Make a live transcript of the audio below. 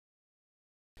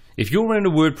If you're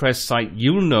running a WordPress site,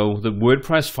 you'll know that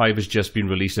WordPress 5 has just been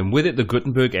released, and with it the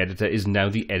Gutenberg editor is now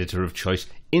the editor of choice,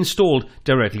 installed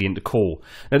directly into core.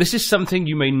 Now this is something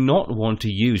you may not want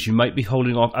to use. You might be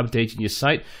holding off updating your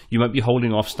site, you might be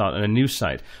holding off starting a new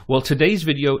site. Well, today's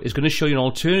video is going to show you an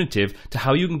alternative to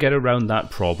how you can get around that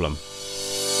problem.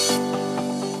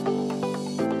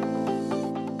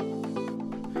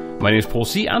 My name is Paul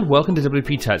C, and welcome to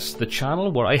WP Touch, the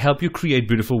channel where I help you create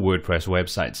beautiful WordPress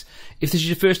websites. If this is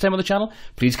your first time on the channel,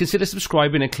 please consider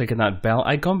subscribing and clicking that bell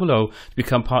icon below to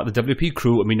become part of the WP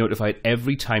crew and be notified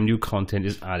every time new content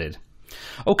is added.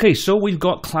 Okay, so we've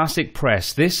got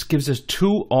ClassicPress. This gives us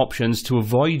two options to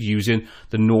avoid using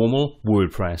the normal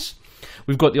WordPress.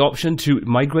 We've got the option to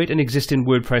migrate an existing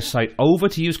WordPress site over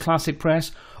to use ClassicPress,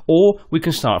 or we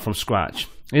can start from scratch.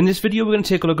 In this video, we're going to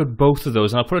take a look at both of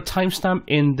those, and I'll put a timestamp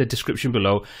in the description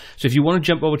below. So if you want to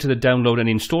jump over to the download and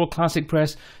install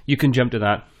ClassicPress, you can jump to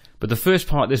that. But the first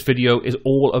part of this video is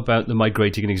all about the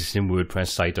migrating an existing WordPress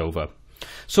site over.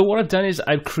 So what I've done is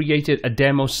I've created a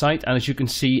demo site, and as you can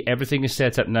see, everything is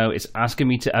set up now. It's asking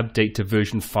me to update to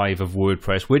version 5 of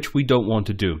WordPress, which we don't want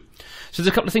to do. So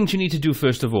there's a couple of things you need to do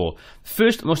first of all.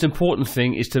 First, most important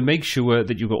thing is to make sure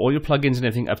that you've got all your plugins and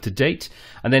everything up to date.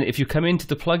 And then if you come into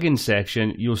the plugin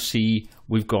section, you'll see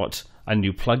we've got a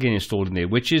new plugin installed in there,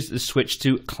 which is the switch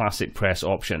to ClassicPress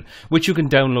option, which you can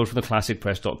download from the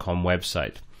classicpress.com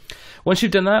website. Once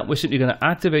you've done that, we're simply going to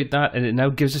activate that, and it now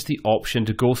gives us the option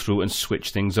to go through and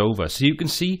switch things over. So you can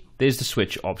see there's the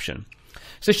switch option.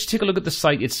 So if you take a look at the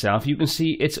site itself, you can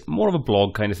see it's more of a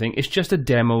blog kind of thing. It's just a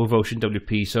demo of Ocean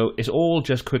WP, so it's all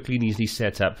just quickly and easily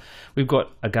set up. We've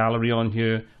got a gallery on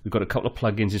here, we've got a couple of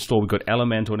plugins installed, we've got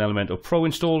Elementor and Elementor Pro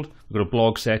installed, we've got a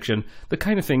blog section, the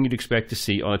kind of thing you'd expect to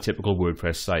see on a typical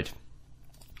WordPress site.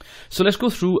 So let's go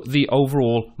through the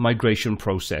overall migration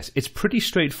process. It's pretty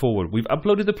straightforward. We've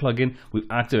uploaded the plugin, we've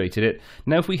activated it.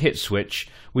 Now if we hit switch,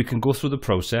 we can go through the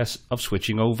process of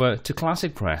switching over to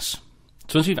ClassicPress.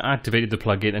 So once we've activated the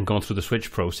plugin and gone through the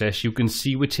switch process, you can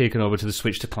see we're taken over to the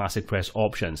switch to ClassicPress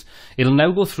options. It'll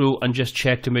now go through and just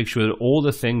check to make sure that all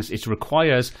the things it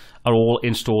requires are all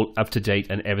installed up to date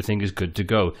and everything is good to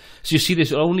go. So you see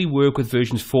this will only work with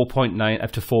versions 4.9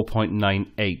 up to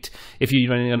 4.98. If you're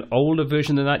running an older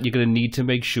version than that, you're going to need to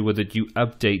make sure that you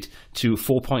update to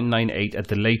 4.98 at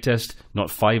the latest, not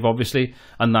 5 obviously,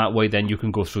 and that way then you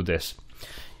can go through this.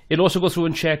 It'll also go through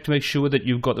and check to make sure that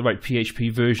you've got the right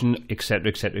PHP version, etc,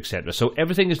 etc, etc. So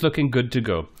everything is looking good to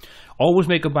go. Always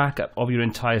make a backup of your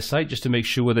entire site just to make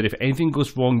sure that if anything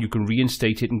goes wrong, you can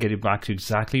reinstate it and get it back to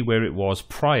exactly where it was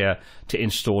prior to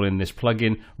installing this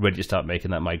plugin, ready to start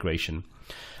making that migration.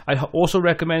 I also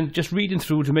recommend just reading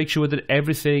through to make sure that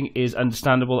everything is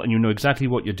understandable and you know exactly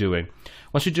what you're doing.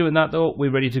 Once you're doing that though,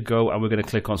 we're ready to go, and we're going to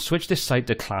click on switch this site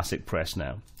to ClassicPress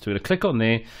now. So we're going to click on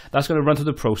there. That's going to run through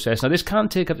the process. Now this can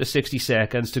take up to 60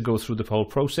 seconds to go through the whole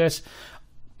process.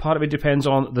 Part of it depends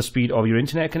on the speed of your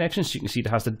internet connection. So you can see it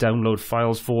has to download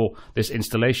files for this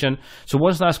installation. So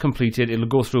once that's completed, it'll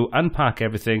go through, unpack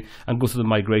everything, and go through the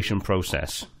migration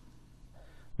process.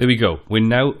 There we go. We're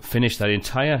now finished that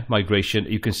entire migration.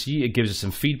 You can see it gives us some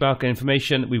feedback and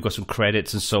information. We've got some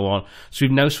credits and so on. So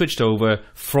we've now switched over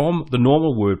from the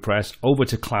normal WordPress over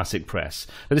to ClassicPress.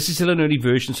 Now this is still an early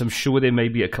version, so I'm sure there may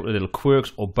be a couple of little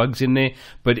quirks or bugs in there,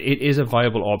 but it is a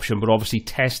viable option. But obviously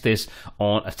test this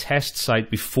on a test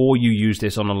site before you use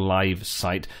this on a live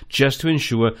site, just to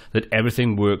ensure that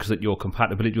everything works, that your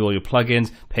compatibility with all your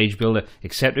plugins, page builder,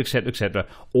 etc, etc, etc,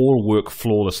 all work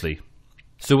flawlessly.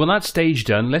 So with that stage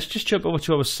done, let's just jump over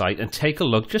to our site and take a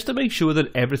look just to make sure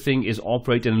that everything is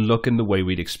operating and looking the way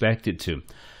we'd expect it to.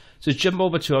 So jump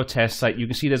over to our test site. You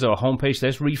can see there's our homepage.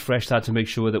 Let's refresh that to make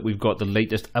sure that we've got the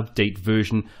latest update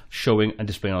version showing and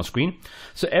displaying on screen.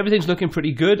 So everything's looking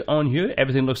pretty good on here.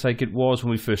 Everything looks like it was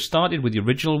when we first started with the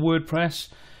original WordPress.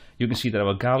 You can see that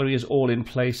our gallery is all in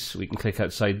place. We can click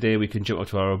outside there. We can jump up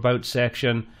to our About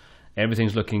section.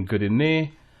 Everything's looking good in there.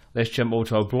 Let's jump over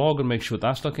to our blog and make sure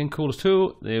that's looking cool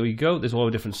too. There we go. There's all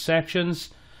the different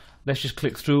sections. Let's just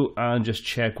click through and just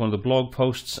check one of the blog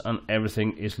posts, and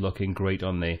everything is looking great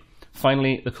on there.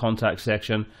 Finally, the contact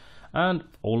section, and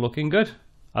all looking good.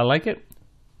 I like it.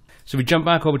 So we jump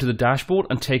back over to the dashboard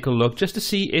and take a look just to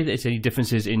see if there's any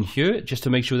differences in here, just to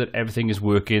make sure that everything is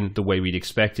working the way we'd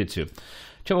expect it to.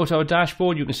 Jump over to our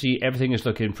dashboard. You can see everything is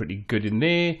looking pretty good in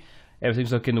there.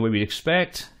 Everything's looking the way we'd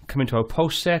expect. Come into our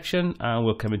post section and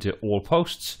we'll come into all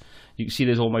posts. You can see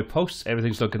there's all my posts.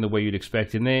 Everything's looking the way you'd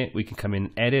expect in there. We can come in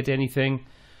and edit anything.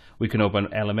 We can open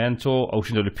Elementor,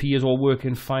 OceanWP is all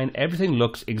working fine. Everything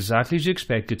looks exactly as you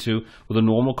expect it to with a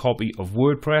normal copy of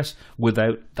WordPress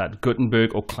without that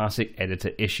Gutenberg or Classic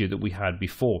Editor issue that we had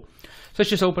before. So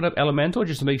let's just open up Elementor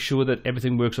just to make sure that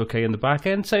everything works okay in the back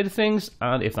end side of things.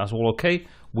 And if that's all okay,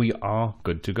 we are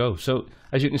good to go. So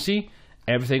as you can see,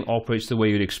 everything operates the way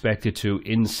you'd expect it to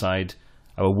inside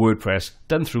our WordPress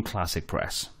done through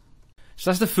ClassicPress. So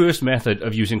that's the first method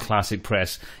of using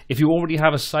ClassicPress. If you already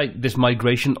have a site, this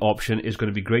migration option is going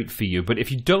to be great for you. But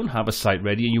if you don't have a site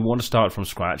ready and you want to start from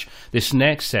scratch, this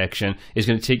next section is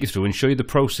going to take you through and show you the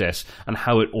process and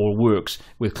how it all works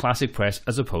with ClassicPress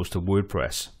as opposed to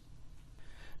WordPress.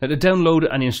 Now, to download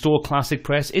and install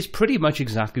ClassicPress is pretty much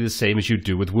exactly the same as you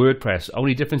do with WordPress.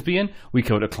 Only difference being, we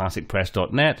go to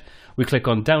classicpress.net, we click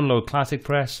on Download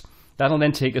ClassicPress. That'll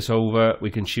then take us over. We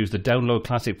can choose the Download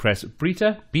ClassicPress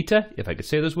beta, if I could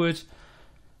say those words.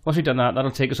 Once we've done that,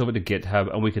 that'll take us over to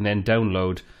GitHub, and we can then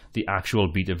download the actual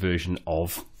beta version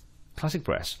of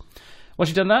ClassicPress. Once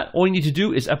you've done that, all you need to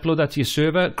do is upload that to your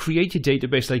server, create your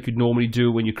database like you'd normally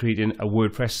do when you're creating a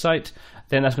WordPress site.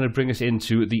 Then that's going to bring us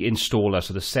into the installer.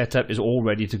 So the setup is all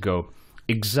ready to go.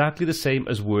 Exactly the same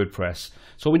as WordPress.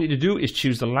 So all we need to do is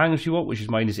choose the language you want, which is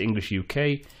mine is English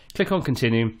UK. Click on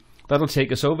Continue. That'll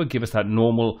take us over, give us that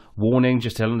normal warning,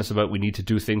 just telling us about we need to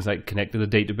do things like connect to the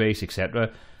database,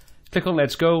 etc. Click on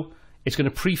Let's Go. It's going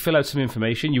to pre-fill out some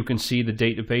information. You can see the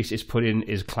database is put in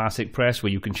is ClassicPress,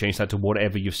 where you can change that to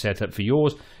whatever you've set up for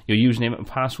yours, your username and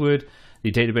password,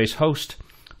 the database host.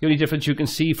 The only difference you can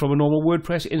see from a normal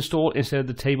WordPress install, instead of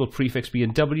the table prefix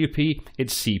being WP,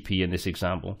 it's CP in this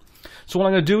example. So what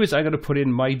I'm going to do is I'm going to put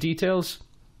in my details,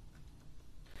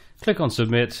 click on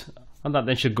Submit, and that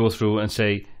then should go through and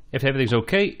say, if everything's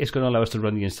okay, it's going to allow us to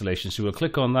run the installation. So we'll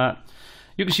click on that.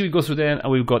 You can see we go through there and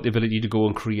we've got the ability to go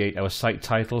and create our site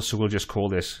title. So we'll just call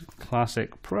this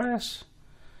ClassicPress.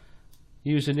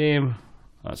 Username,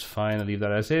 that's fine, I'll leave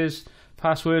that as is.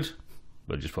 Password,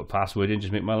 we'll just put password in,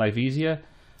 just make my life easier.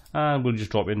 And we'll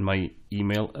just drop in my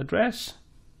email address.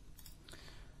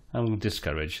 And we'll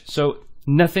discourage. So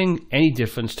nothing any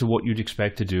difference to what you'd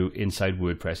expect to do inside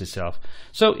WordPress itself.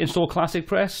 So install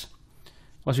ClassicPress.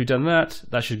 Once we've done that,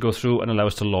 that should go through and allow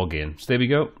us to log in. So there we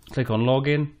go. Click on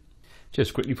Login.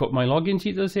 Just quickly put my login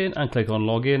details in and click on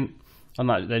Login. And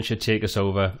that then should take us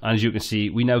over. And as you can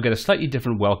see, we now get a slightly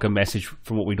different welcome message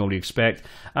from what we normally expect.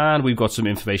 And we've got some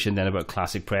information then about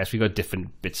ClassicPress. We've got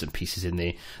different bits and pieces in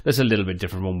there. There's a little bit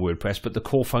different from WordPress, but the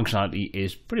core functionality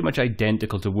is pretty much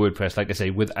identical to WordPress, like I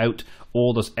say, without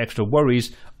all those extra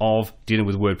worries of dealing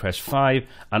with WordPress 5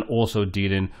 and also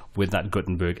dealing with that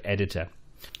Gutenberg editor.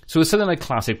 So with something like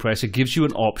ClassicPress, it gives you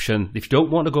an option. If you don't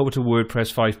want to go over to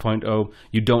WordPress 5.0,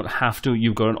 you don't have to.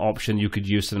 You've got an option. You could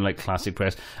use something like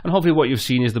ClassicPress. And hopefully what you've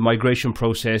seen is the migration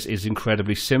process is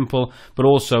incredibly simple. But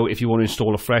also, if you want to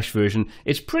install a fresh version,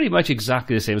 it's pretty much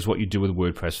exactly the same as what you do with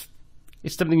WordPress.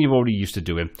 It's something you're already used to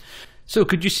doing. So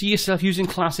could you see yourself using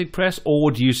ClassicPress,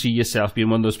 or do you see yourself being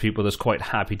one of those people that's quite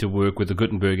happy to work with the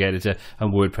Gutenberg editor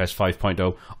and WordPress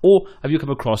 5.0? Or have you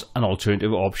come across an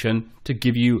alternative option to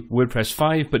give you WordPress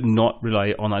 5 but not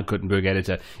rely on that Gutenberg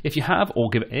editor? If you have, or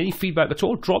give any feedback at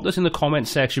all, drop this in the comments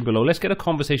section below. Let's get a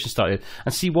conversation started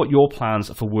and see what your plans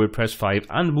for WordPress 5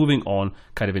 and moving on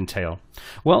kind of entail.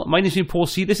 Well, my name is Paul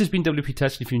C. This has been WP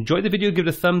Touch. If you enjoyed the video, give it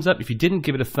a thumbs up. If you didn't,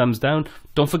 give it a thumbs down.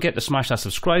 Don't forget to smash that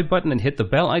subscribe button and hit the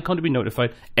bell icon to be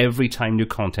notified every time new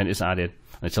content is added.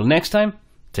 Until next time,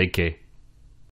 take care.